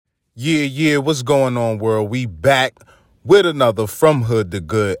Yeah, what's going on, world? We back with another From Hood to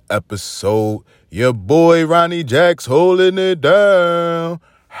Good episode. Your boy Ronnie Jack's holding it down.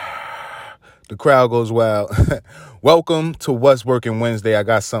 The crowd goes wild. Welcome to What's Working Wednesday. I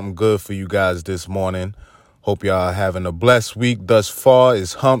got something good for you guys this morning. Hope y'all are having a blessed week thus far.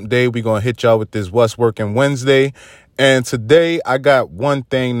 It's hump day. We're going to hit y'all with this What's Working Wednesday. And today I got one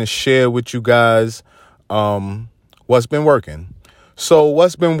thing to share with you guys. What's been working. So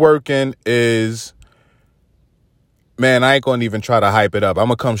what's been working is, man, I ain't going to even try to hype it up. I'm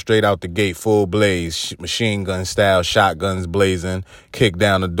going to come straight out the gate, full blaze, machine gun style, shotguns blazing, kick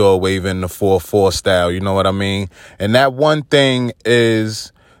down the door, waving the 4-4 style. You know what I mean? And that one thing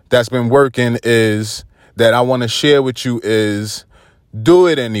that's been working is that I want to share with you is do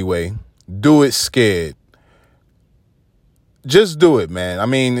it anyway. Do it scared. Just do it, man. I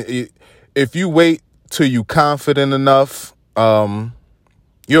mean, if you wait till you confident enough,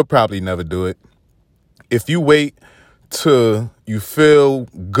 you'll probably never do it. If you wait till you feel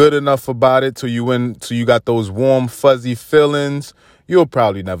good enough about it, till you got those warm, fuzzy feelings, you'll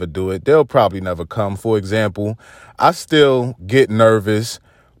probably never do it. They'll probably never come. For example, I still get nervous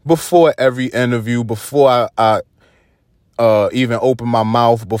before every interview, before I even open my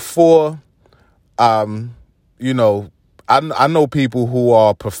mouth, before I know people who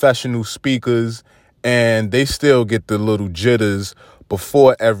are professional speakers and they still get the little jitters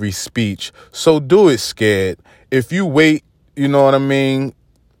before every speech. So do it scared. If you wait, you know what I mean?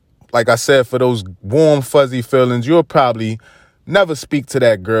 Like I said, for those warm, fuzzy feelings, you'll probably never speak to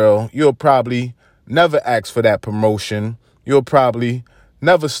that girl. You'll probably never ask for that promotion. You'll probably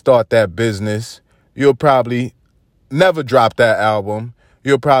never start that business. You'll probably never drop that album.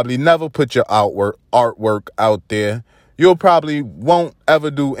 You'll probably never put your artwork out there. You'll probably won't ever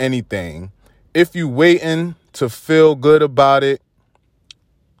do anything. If you waiting to feel good about it,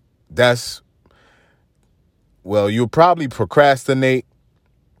 you'll probably procrastinate.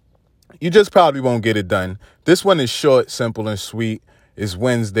 You just probably won't get it done. This one is short, simple, and sweet. It's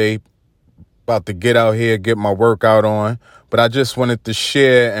Wednesday. About to get out here, get my workout on. But I just wanted to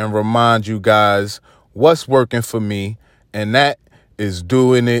share and remind you guys what's working for me. And that is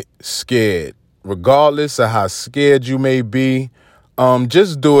doing it scared. Regardless of how scared you may be,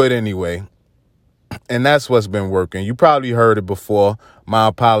 just do it anyway. And that's what's been working. You probably heard it before. My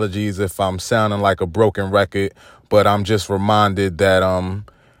apologies if I'm sounding like a broken record, but I'm just reminded that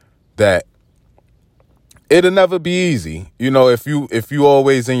that it'll never be easy. You know, if you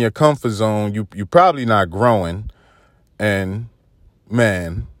always in your comfort zone, you probably not growing. And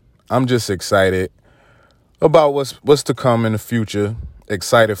man, I'm just excited about what's to come in the future.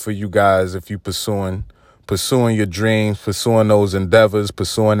 Excited for you guys if you pursuing your dreams, pursuing those endeavors,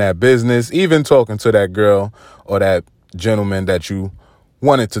 pursuing that business, even talking to that girl or that gentleman that you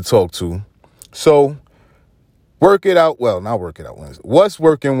wanted to talk to. So work it out. Well, not work it out Wednesday. What's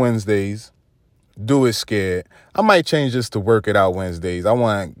working Wednesdays? Do it scared. I might change this to work it out Wednesdays. I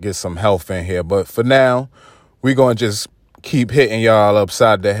want to get some health in here. But for now, we're going to just keep hitting y'all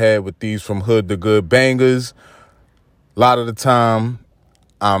upside the head with these From Hood to Good bangers. A lot of the time,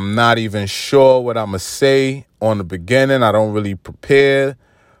 I'm not even sure what I'm going to say on the beginning. I don't really prepare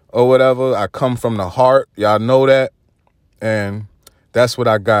or whatever. I come from the heart. Y'all know that. And that's what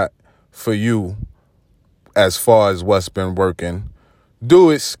I got for you as far as what's been working. Do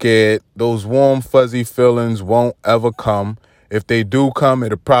it scared. Those warm, fuzzy feelings won't ever come. If they do come,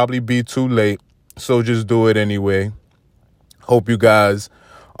 it'll probably be too late. So just do it anyway. Hope you guys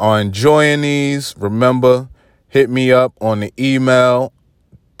are enjoying these. Remember, hit me up on the email.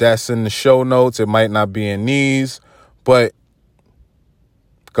 That's in the show notes. It might not be in these, but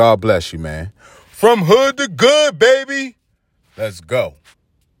God bless you, man. From Hood to Good, baby. Let's go.